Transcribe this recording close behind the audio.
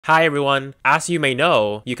Hi everyone! As you may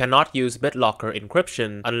know, you cannot use BitLocker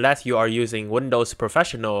encryption unless you are using Windows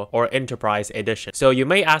Professional or Enterprise Edition. So you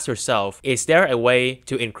may ask yourself, is there a way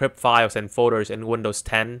to encrypt files and folders in Windows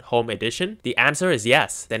 10 Home Edition? The answer is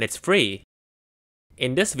yes, then it's free.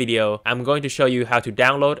 In this video, I'm going to show you how to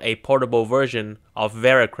download a portable version of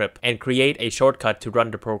Encrypt and create a shortcut to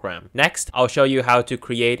run the program. Next, I'll show you how to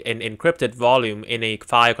create an encrypted volume in a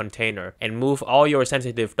file container and move all your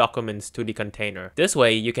sensitive documents to the container. This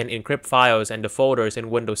way, you can encrypt files and the folders in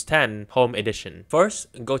Windows 10 Home Edition.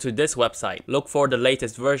 First, go to this website, look for the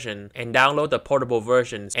latest version, and download the portable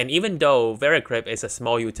versions. And even though Encrypt is a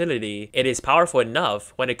small utility, it is powerful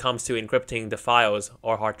enough when it comes to encrypting the files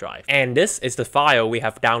or hard drive. And this is the file we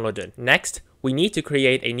have downloaded. Next, we need to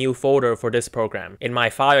create a new folder for this program. In my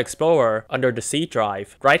File Explorer, under the C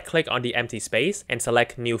drive, right-click on the empty space and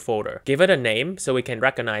select New Folder. Give it a name so we can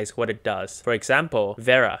recognize what it does. For example,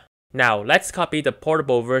 Vera. Now, let's copy the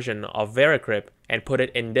portable version of Encrypt and put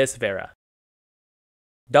it in this Vera.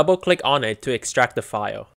 Double-click on it to extract the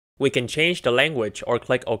file. We can change the language or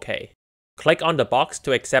click OK. Click on the box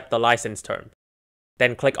to accept the license term.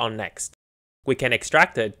 Then click on Next. We can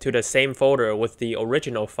extract it to the same folder with the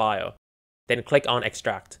original file. Then click on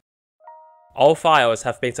Extract. All files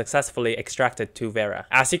have been successfully extracted to Vera.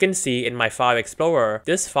 As you can see in my File Explorer,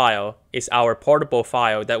 this file is our portable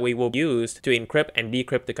file that we will use to encrypt and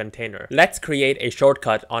decrypt the container. Let's create a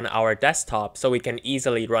shortcut on our desktop so we can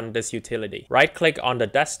easily run this utility. Right-click on the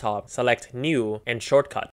desktop, select New and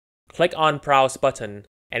Shortcut. Click on Browse button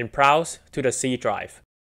and browse to the C drive,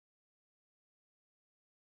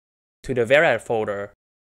 to the Vera folder,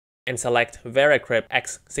 and select Encrypt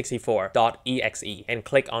x64.exe and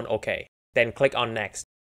click on OK. Then click on Next.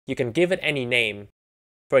 You can give it any name,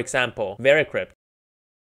 for example, Encrypt.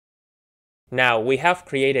 Now we have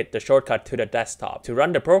created the shortcut to the desktop. To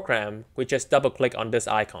run the program, we just double-click on this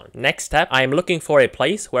icon. Next step, I am looking for a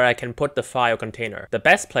place where I can put the file container. The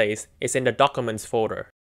best place is in the Documents folder.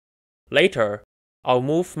 Later, I'll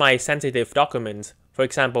move my sensitive documents, for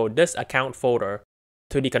example this account folder,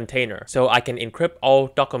 to the container so I can encrypt all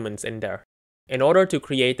documents in there. In order to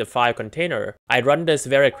create the file container, I run this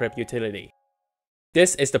Encrypt utility.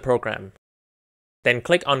 This is the program. Then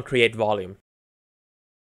click on Create Volume.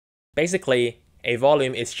 Basically, a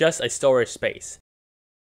volume is just a storage space.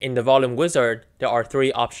 In the volume wizard, there are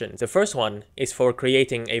three options. The first one is for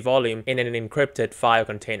creating a volume in an encrypted file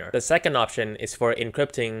container. The second option is for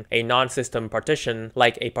encrypting a non-system partition,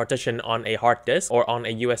 like a partition on a hard disk or on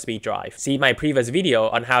a USB drive. See my previous video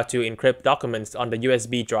on how to encrypt documents on the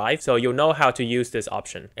USB drive, so you'll know how to use this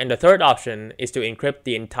option. And the third option is to encrypt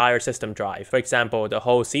the entire system drive. For example, the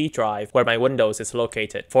whole C drive where my Windows is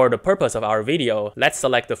located. For the purpose of our video, let's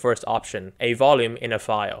select the first option, a volume in a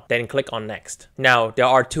file. Then click on Next. Now, there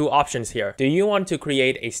are two options here. Do you want to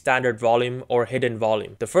create a standard volume or hidden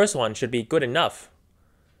volume? The first one should be good enough.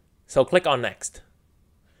 So click on Next.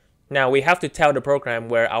 Now we have to tell the program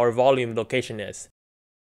where our volume location is.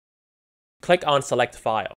 Click on Select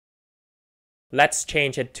File. Let's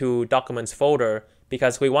change it to Documents folder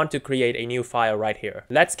because we want to create a new file right here.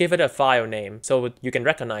 Let's give it a file name so you can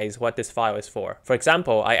recognize what this file is for. For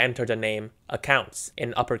example, I enter the name Accounts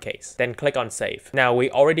in uppercase, then click on Save. Now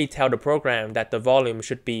we already tell the program that the volume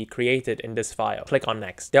should be created in this file. Click on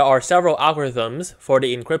Next. There are several algorithms for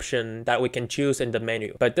the encryption that we can choose in the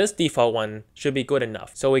menu, but this default one should be good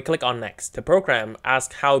enough. So we click on Next. The program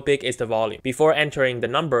asks how big is the volume. Before entering the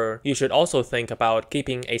number, you should also think about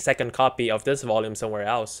keeping a second copy of this volume somewhere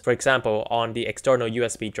else. For example, on the external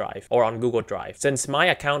USB drive or on Google Drive. Since my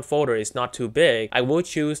account folder is not too big, I will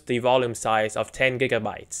choose the volume size of 10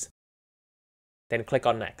 gigabytes. Then click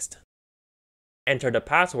on Next. Enter the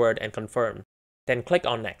password and confirm. Then click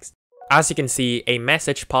on Next. As you can see, a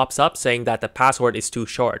message pops up saying that the password is too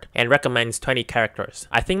short and recommends 20 characters.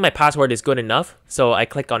 I think my password is good enough, so I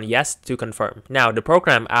click on Yes to confirm. Now, the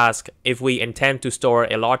program asks if we intend to store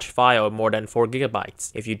a large file more than 4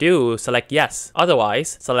 gigabytes. If you do, select Yes.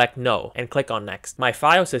 Otherwise, select No and click on Next. My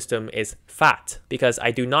file system is fat because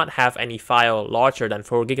I do not have any file larger than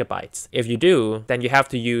 4 gigabytes. If you do, then you have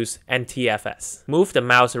to use NTFS. Move the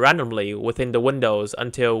mouse randomly within the windows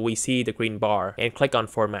until we see the green bar and click on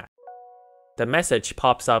Format. The message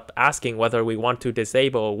pops up asking whether we want to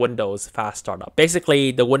disable Windows Fast Startup.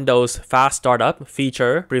 Basically, the Windows Fast Startup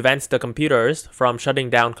feature prevents the computers from shutting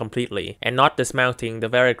down completely and not dismounting the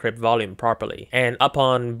Encrypt volume properly, and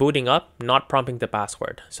upon booting up, not prompting the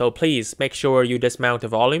password. So please make sure you dismount the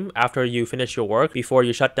volume after you finish your work before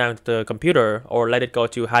you shut down the computer or let it go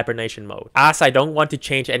to hibernation mode. As I don't want to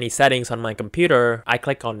change any settings on my computer, I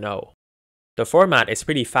click on No. The format is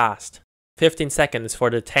pretty fast. 15 seconds for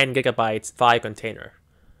the 10 gigabytes file container.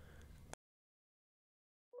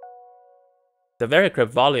 The Encrypt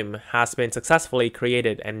volume has been successfully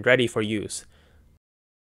created and ready for use.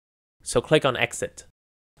 So click on Exit.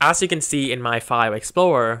 As you can see in my File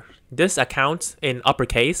Explorer, this account in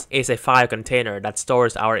uppercase is a file container that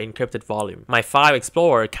stores our encrypted volume. My File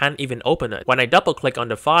Explorer can't even open it. When I double click on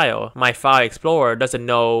the file, my File Explorer doesn't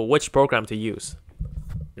know which program to use.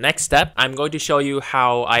 Next step, I'm going to show you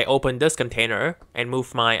how I open this container and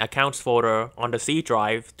move my accounts folder on the C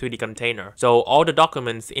drive to the container. So all the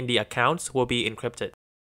documents in the accounts will be encrypted.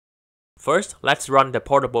 First, let's run the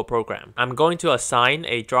portable program. I'm going to assign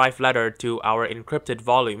a drive letter to our encrypted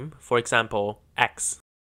volume, for example, X.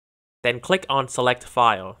 Then click on Select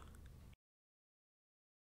File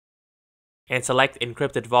and select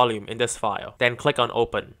encrypted volume in this file. Then click on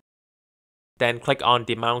Open. Then click on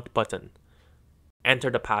the Mount button.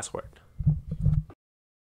 Enter the password.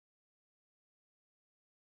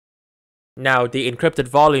 Now the encrypted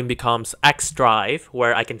volume becomes X drive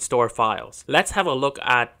where I can store files. Let's have a look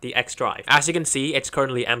at the X drive. As you can see, it's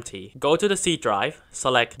currently empty. Go to the C drive,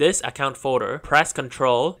 select this account folder, press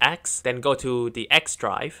Ctrl X, then go to the X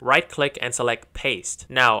drive, right click and select Paste.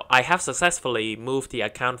 Now I have successfully moved the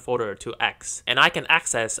account folder to X, and I can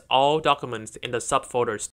access all documents in the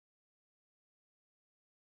subfolders.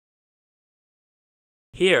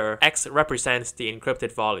 Here, X represents the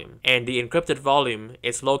encrypted volume, and the encrypted volume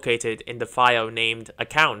is located in the file named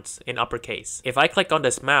Accounts in uppercase. If I click on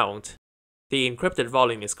this mount, the encrypted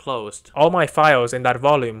volume is closed. All my files in that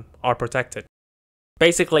volume are protected.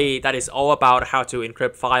 Basically, that is all about how to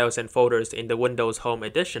encrypt files and folders in the Windows Home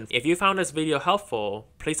Edition. If you found this video helpful,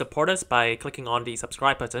 please support us by clicking on the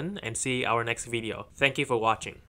subscribe button and see our next video. Thank you for watching.